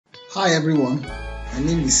Hi everyone, my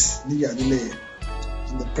name is Nigerians.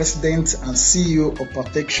 I'm the President and CEO of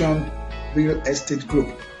Perfection Real Estate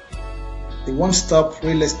Group, a one-stop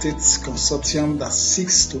real estate consortium that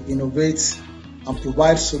seeks to innovate and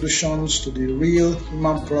provide solutions to the real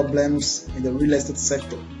human problems in the real estate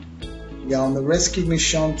sector. We are on a rescue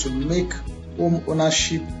mission to make home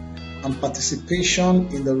ownership and participation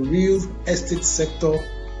in the real estate sector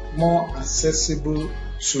more accessible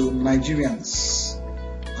to Nigerians.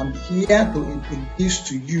 I'm here to introduce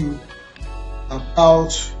to you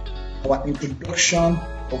about our introduction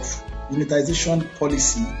of Unitisation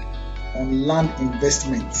policy on land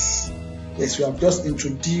investments. Yes, we have just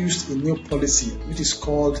introduced a new policy which is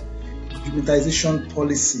called Unitisation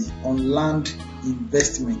policy on land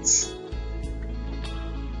investments.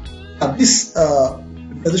 This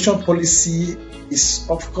Unitisation policy is,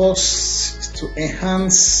 of course, to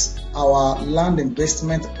enhance our land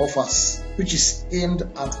investment offers, which is aimed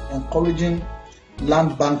at encouraging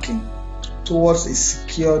land banking towards a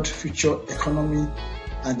secured future economy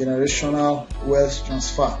and generational wealth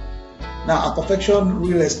transfer. Now, at Perfection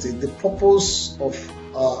Real Estate, the purpose of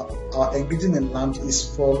our engaging in land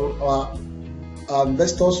is for our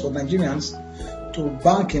investors, for Nigerians, to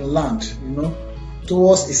bank in land,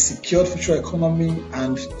 towards a secured future economy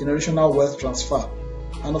and generational wealth transfer.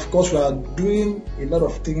 And of course, we are doing a lot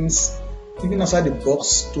of things, thinking outside the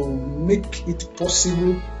box, to make it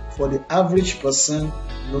possible for the average person,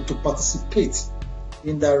 to participate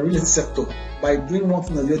in the real estate sector by doing one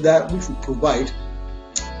thing or the other, which we provide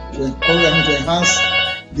to encourage them to enhance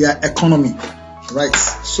their economy. Right.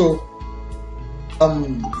 So,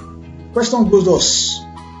 question goes thus: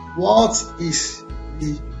 what is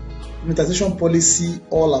the Unitisation policy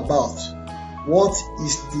all about? What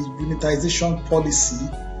is the Unitisation policy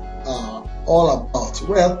all about?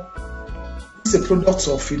 Well, it's a product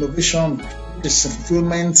of innovation, it's a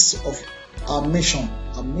fulfillment of our mission.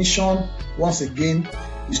 Our mission, once again,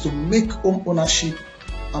 is to make home ownership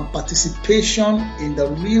and participation in the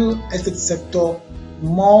real estate sector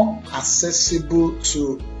more accessible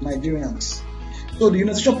to Nigerians. So the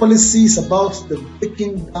Unitisation policy is about the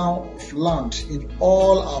breaking down of land in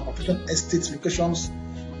all our population estate locations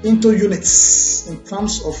into units in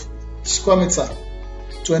terms of square meter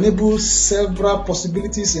to enable several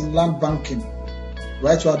possibilities in land banking.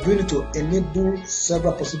 Right, we are doing it to enable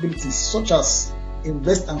several possibilities, such as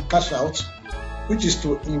invest and cash out, which is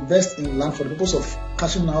to invest in land for the purpose of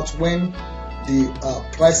cashing out when the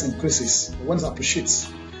price increases, when it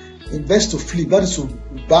appreciates. Invest to flip, that is to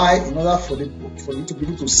buy in order for you to be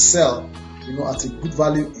able to sell, at a good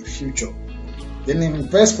value in future. Then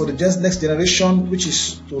invest for the next generation, which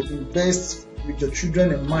is to invest with your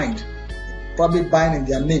children in mind, probably buying in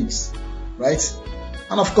their names, right?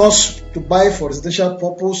 And of course, to buy for residential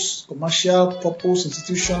purpose, commercial purpose,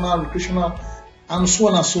 institutional, recreational, and so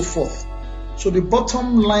on and so forth. So the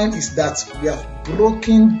bottom line is that we have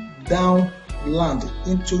broken down land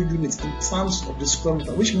into units in terms of the square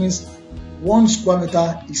meter, which means 1 square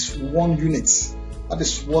meter is 1 unit. That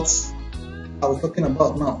is what I was talking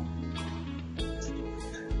about now.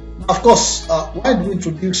 Of course, why do we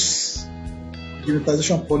introduce the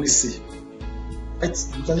Unitisation policy? Right?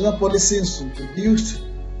 The Unitisation policy is introduced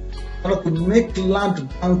in order to make land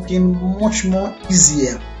banking much more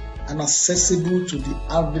easier and accessible to the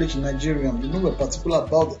average Nigerian. We're particular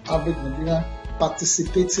about the average Nigerian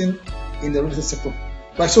participating in the real estate sector.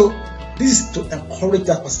 Right, so this is to encourage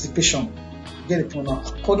that participation. Get it now.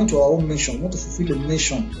 According to our own mission, we want to fulfill a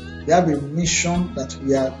mission. We have a mission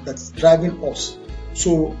that's driving us.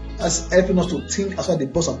 So that's helping us to think outside the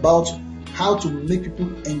box about how to make people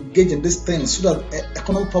engage in these things so that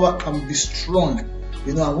economic power can be strong.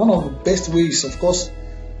 And one of the best ways, of course,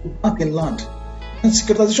 to bank in land. And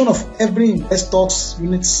securitization of every investor's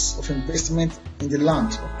units of investment in the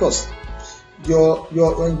land. Of course,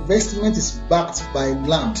 your investment is backed by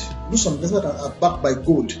land. Some investments are backed by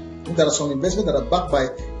gold. There are some investments that are backed by,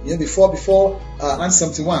 before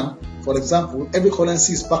 1971, for example, every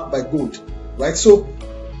currency is backed by gold, right? So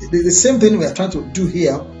the same thing we are trying to do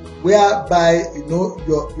here, whereby your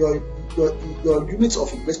units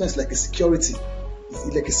of investment is like a security.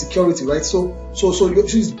 It's like a security, right? So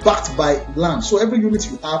it's backed by land. So every unit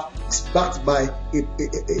you have is backed by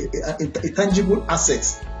a tangible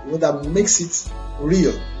asset, that makes it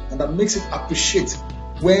real and that makes it appreciate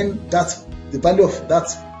when the value of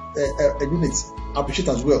that unit appreciate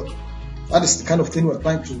as well. That is the kind of thing we're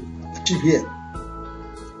trying to achieve here.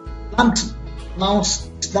 Land is now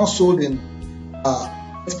sold in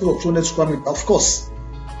space of 200 square meters. Of course,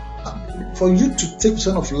 for you to take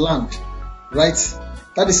possession of land, right,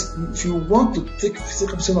 That is, if you want to take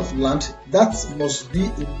physical possession of land, that must be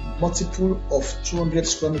a multiple of 200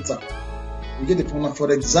 square meter. You get the point.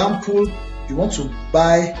 For example, you want to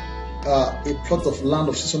buy a plot of land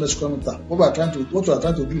of 600 square meter. What we are trying to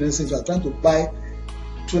do in this sense, we are trying to buy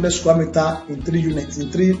 200 square meter in 3 units,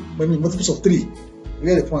 in 3 maybe multiples of 3. You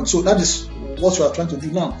get the point. So that is what we are trying to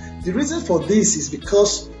do now. The reason for this is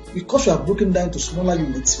because we have broken down to smaller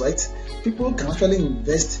units, right? People can actually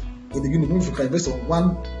invest in the unit. Maybe you can invest on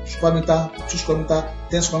 1 square meter, 2 square meter,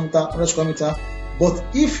 10 square meter, 100 square meter. But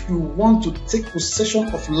if you want to take possession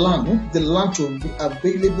of land, the land will be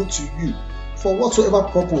available to you for whatsoever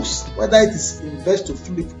purpose, whether it is invest to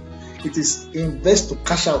flip, it is invest to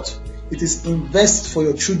cash out, it is invest for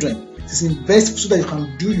your children, it is invest so that you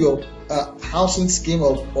can do your housing scheme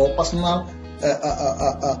or personal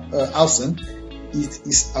housing, it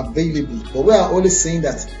is available. But we are always saying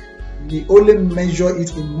that we only measure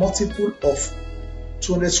it in multiple of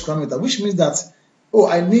 200 square meter, which means that, oh,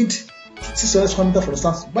 I need 600 square meter, for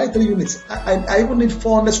instance, buy 3 units. I even need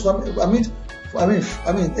 400 square meter. I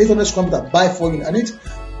mean 800 square meter, buy 4 units. I need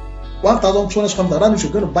 1,200 square meter. That means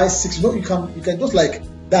you're going to buy 6. You know, you can just like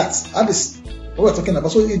that. That is what we're talking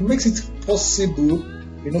about. So it makes it possible,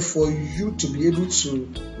 you know, for you to be able to,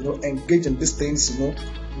 you know, engage in these things, you know,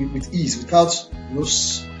 with ease, without, you know,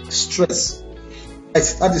 stress.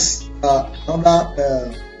 Right. That is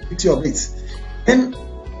another beauty of it. Then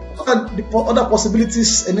other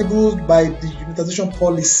possibilities enabled by the unitization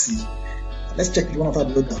policy. Let's check it one after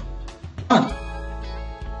the other. One,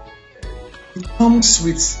 it comes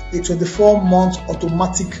with a 24-month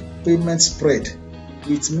automatic payment spread,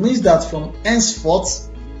 which means that from henceforth,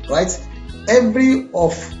 right, every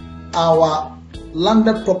of our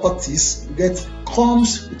landed properties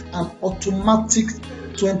comes with an automatic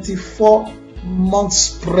 24-month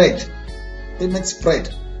spread, payment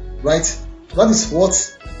spread, right? That is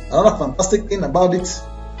what another fantastic thing about it.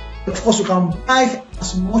 Of course, you can buy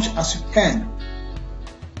as much as you can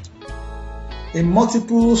in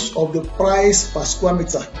multiples of the price per square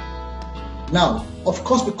meter. Now, of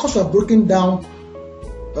course, because we are breaking down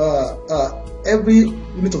every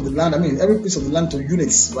unit of the land, I mean every piece of the land to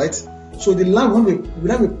units, right? So the land will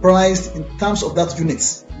not be priced in terms of that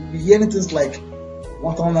unit. You'll be hearing things like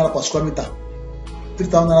 1,000 naira per square meter,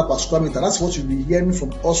 3,000 naira per square meter. That's what you'll be hearing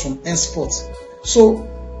from us from henceforth. So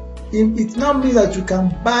it now means that you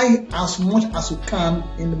can buy as much as you can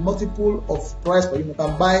in the multiple of price per unit. You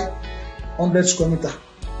can buy 100 square meter,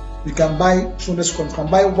 you can buy 200 square meter, you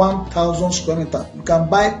can buy 1,000 square meter, you can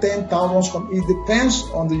buy 10,000 square meter. It depends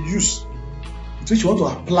on the use to which you want to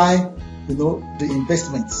apply, you know, the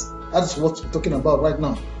investments. That's what we're talking about right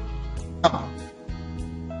now. Now,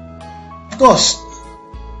 of course,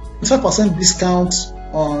 25% discount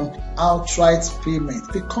on outright payment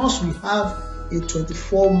because we have a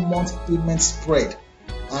 24-month payment spread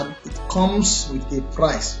and it comes with a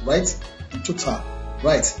price, right, in total,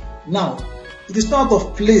 right? Now, it is not out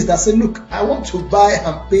of place that say, look, I want to buy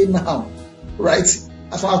and pay now, right?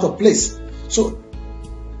 That's not out of place. So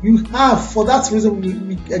you have, for that reason,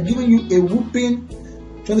 we are giving you a whooping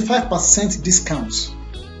 25% discount,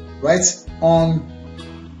 right, on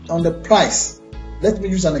the price. Let me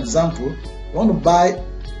use an example. You want to buy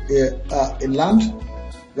a land,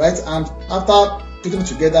 right, and after putting it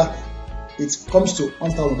together, it comes to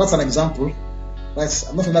 1,000. That's an example, right?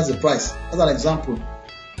 I'm not saying that's the price. That's an example.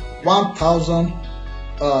 1,000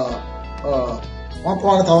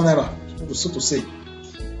 naira, so to say.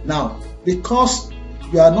 Now, because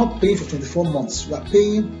you are not paying for 24 months, you are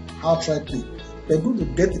paying outrightly, you're going to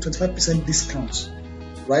get a 25% discount,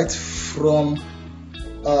 right, from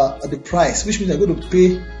the price, which means you're going to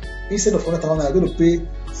pay, instead of 100,000 naira, you're going to pay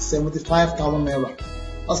 75,000 naira.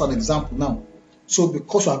 That's an example now. So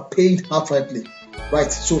because you are paying outrightly,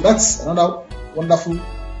 right? So that's another wonderful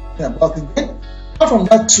thing about it. Then, apart from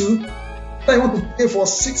that too, you want to pay for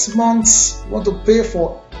 6 months, you want to pay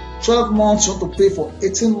for 12 months, you want to pay for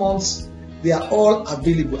 18 months, they are all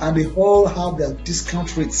available and they all have their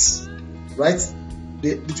discount rates, right?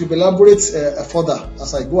 It will elaborate further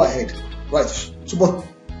as I go ahead, right? So, but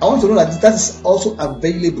I want to know that that is also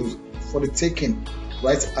available for the taking,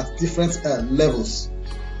 right, at different levels.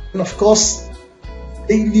 And of course,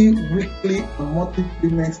 daily, weekly, and monthly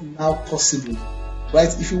payment now possible, right?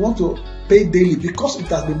 If you want to pay daily, because it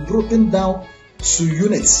has been broken down to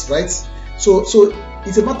units, right? So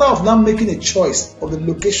it's a matter of now making a choice of the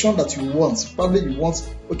location that you want. Probably you want,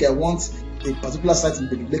 okay, I want a particular site in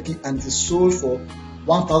Lekki and it is sold for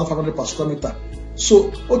 1,500 per square meter.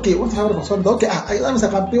 So, okay, 1,500 per square meter. Okay, that means I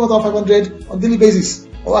can pay 1,500 on daily basis,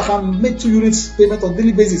 or I can make 2 units payment on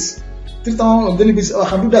daily basis. 3,000 on daily basis. Oh, I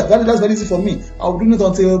can do that. That's very easy for me. I'll do it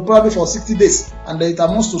until probably for 60 days, and it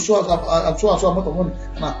amounts to so amount of money,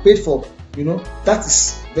 and I paid for. That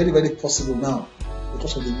is very, very possible now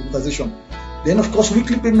because of the unitization. Then, of course,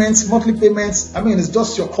 weekly payments, monthly payments. It's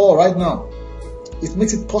just your call right now. It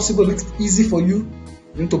makes it possible, makes it easy for you,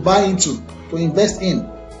 to buy into, to invest in.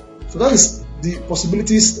 So that is the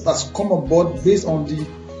possibilities that's come on board based on the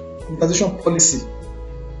unitization policy.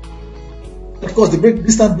 Of course, the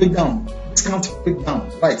discount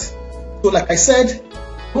breakdown, right? So, like I said,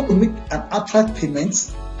 you want to make an outright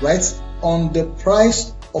payment, right, on the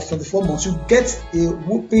price of 24 months, you get a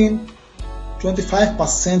whopping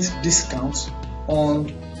 25% discount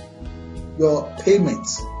on your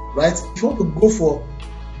payments, right? If you want to go for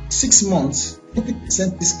 6 months,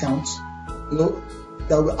 20% discount,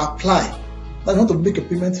 that will apply. That you want to make a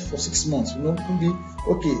payment for 6 months, maybe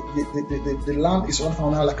okay, the land is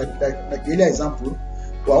 1,000 naira, like the earlier example.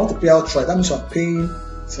 Well, I want to pay outright. That means you are paying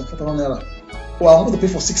 7,000 naira. Well, I want to pay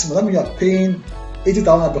for 6 months. That means you are paying 80,000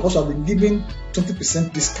 naira because you have been given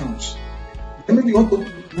 20% discount. Then maybe you want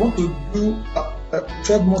to do a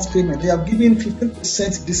 12 months payment. They are giving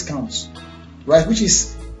 15% discount, right? Which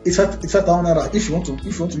is 85,000 naira if you want to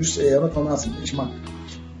use 1,000 naira as a benchmark.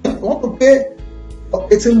 You want to pay for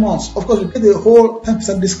 18 months. Of course, you get the whole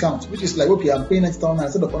 10% discount, which is like, okay, I'm paying 90,000 naira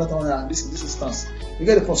instead of 100,000 naira in this instance. You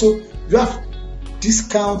get the point. So you have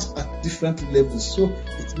discount at different levels, so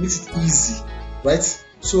it makes it easy, right?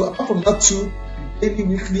 So apart from that too, daily,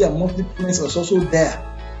 weekly, and monthly payments are also there.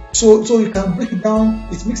 So you can break it down.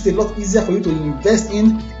 It makes it a lot easier for you to invest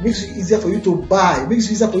in. It makes it easier for you to buy. It makes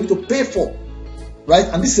it easier for you to pay for, right?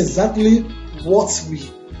 And this is exactly what we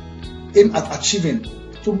aim at achieving,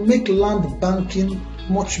 to make land banking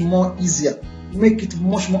much more easier, make it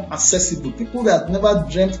much more accessible. People that never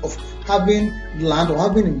dreamt of having land or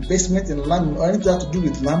having investment in land or anything to do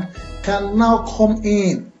with land can now come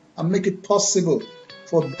in and make it possible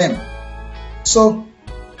for them. So,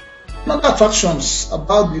 another attractions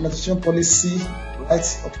about the unitisation policy,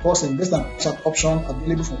 right? Of course, invest and cash out option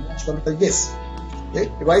available from 1 square meter. Yes,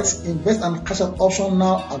 right? Invest and cash out option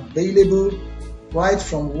now available right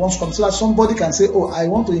from 1 square meter. So that somebody can say, oh, I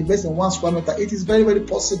want to invest in 1 square meter. It is very, very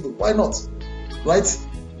possible. Why not? Right?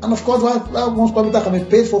 And of course, that 1 square meter can be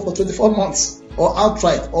paid for 24 months or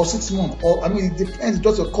outright or 6 months, or it depends,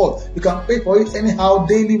 just your call. You can pay for it anyhow,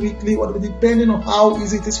 daily, weekly, whatever, depending on how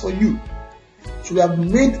easy it is for you. So we have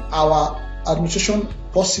made our administration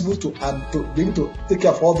possible to be able to take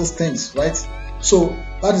care of all these things, right? So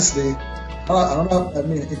that is another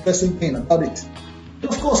interesting thing about it.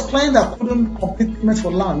 Of course, clients that couldn't complete payment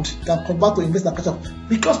for land can convert to invest and cash out,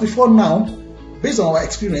 because before now, based on our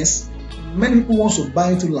experience, many people want to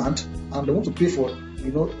buy into land and they want to pay for, they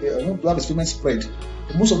want to have the payment spread.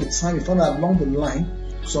 But most of the time, we find that along the line,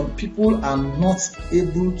 some people are not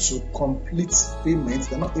able to complete payments.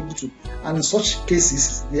 They're not able to, and in such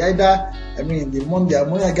cases, they either, their money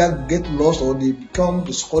either get lost or they become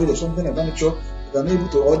destroyed or something of that nature. They're not able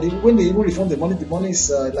to, or when they even refund the money is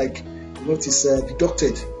it is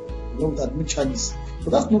deducted, with admin charges.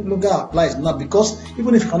 But that no longer applies now, because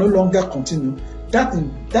even if you can no longer continue, that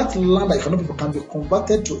land that you cannot pay can be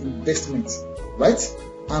converted to investment, right?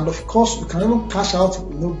 And of course, you can even cash out,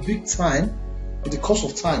 big time in the course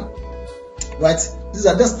of time, right?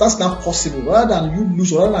 That's not possible. Rather than you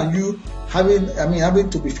lose, rather than you having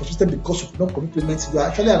to be frustrated because of not complete payments, you are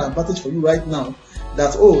actually an advantage for you right now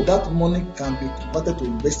that that money can be converted to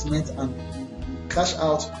investment and cash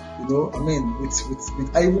out,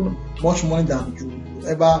 with even much money than you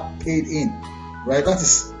ever paid in, right? That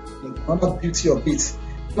is another beauty of it.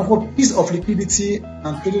 Now, for piece of liquidity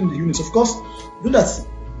and trading the units, of course, do that.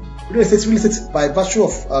 Real estate by virtue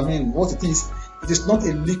of what it is not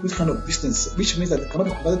a liquid kind of business, which means that it cannot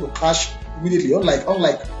be converted to cash immediately.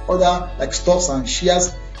 Unlike other like stocks and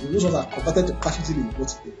shares, those ones are converted to cash easily.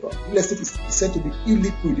 But real estate is said to be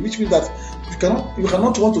illiquid, which means that you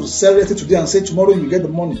cannot want to sell real estate today and say tomorrow you get the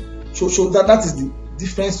money. So that is the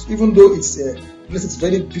difference. Even though it's real estate is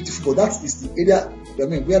very beautiful, but that is the area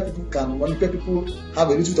where people can manipulate. People have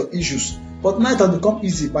a little bit of issues. But now it has become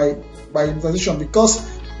easy by unitization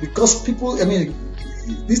because people,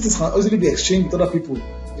 these things can easily be exchanged with other people.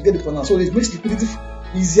 You get the point now. So it makes liquidity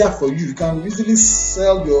easier for you. You can easily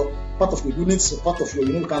sell your part of your units, or part of your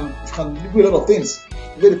you can do a lot of things.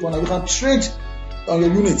 You get the point now. You can trade on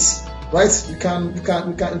your units, right?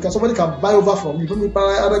 Somebody can buy over from you. Maybe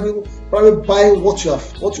probably buy what you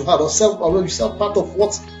have, or sell, you sell part of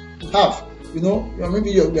what you have. Maybe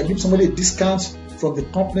you're giving somebody a discount from the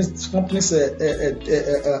company's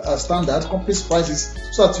standard, company's prices,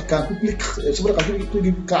 so that somebody can quickly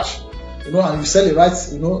give you cash. and you sell it right,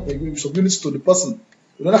 you submit it to the person.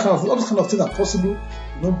 That kind of all those kind of things are possible,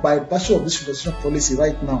 by virtue of this unitisation policy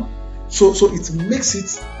right now. So it makes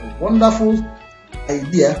it a wonderful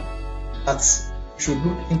idea that you should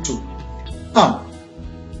look into. Now,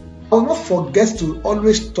 I will not forget to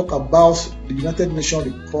always talk about the United Nations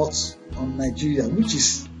report on Nigeria, which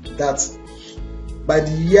is that by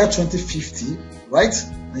the year 2050, right,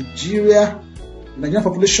 the Nigerian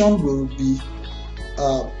population will be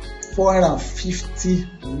 450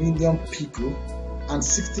 million people, and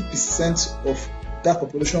 60% of that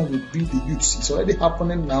population will be the youths. It's already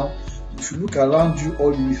happening now. If you look around you,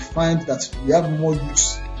 or you will find that we have more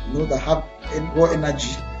youths, that have more energy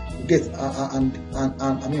to get and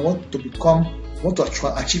want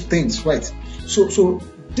to achieve things, right? So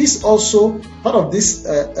this also part of this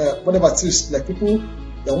whatever it is, like people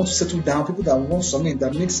that want to settle down, people that want something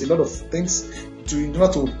that makes a lot of things in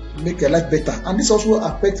order to make their life better. And this also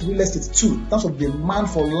affects real estate too, in terms of demand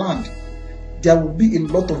for land. There will be a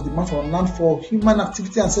lot of demand for land for human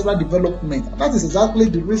activity and several development. And that is exactly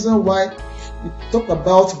the reason why we talk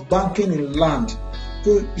about banking in land.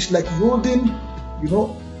 So it's like holding,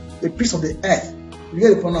 a piece of the earth. You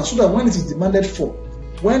get it now, so that when it is demanded for,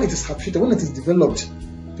 when it is appreciated, when it is developed,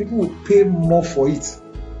 people will pay more for it.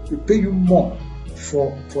 They pay you more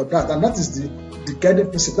for that, and that is the guiding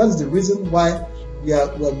principle. That is the reason why we are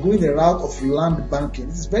going the route of land banking.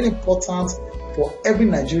 It is very important for every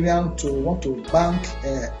Nigerian to want to bank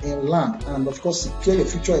in land, and of course secure your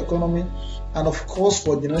future economy, and of course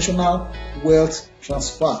for generational wealth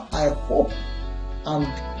transfer. I hope and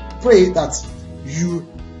pray that you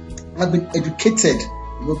have been educated,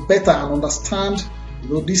 better, and understand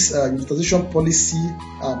this unitisation policy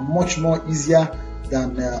much more easier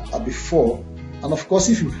than before. And of course,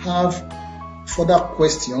 if you have further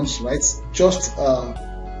questions, right, just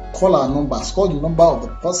call our numbers. Call the number of the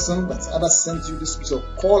person that either sent you this video.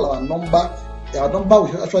 Call our number. Our number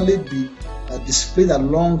will actually be displayed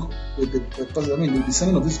along with the person. With the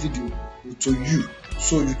sending of this video to you,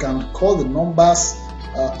 so you can call the numbers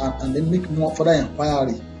and then make more further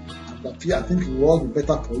inquiry. And I think it will all be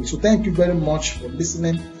better for you. So thank you very much for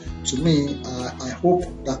listening to me. I hope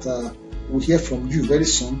that we'll hear from you very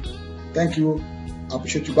soon. Thank you. I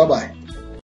appreciate you. Bye bye.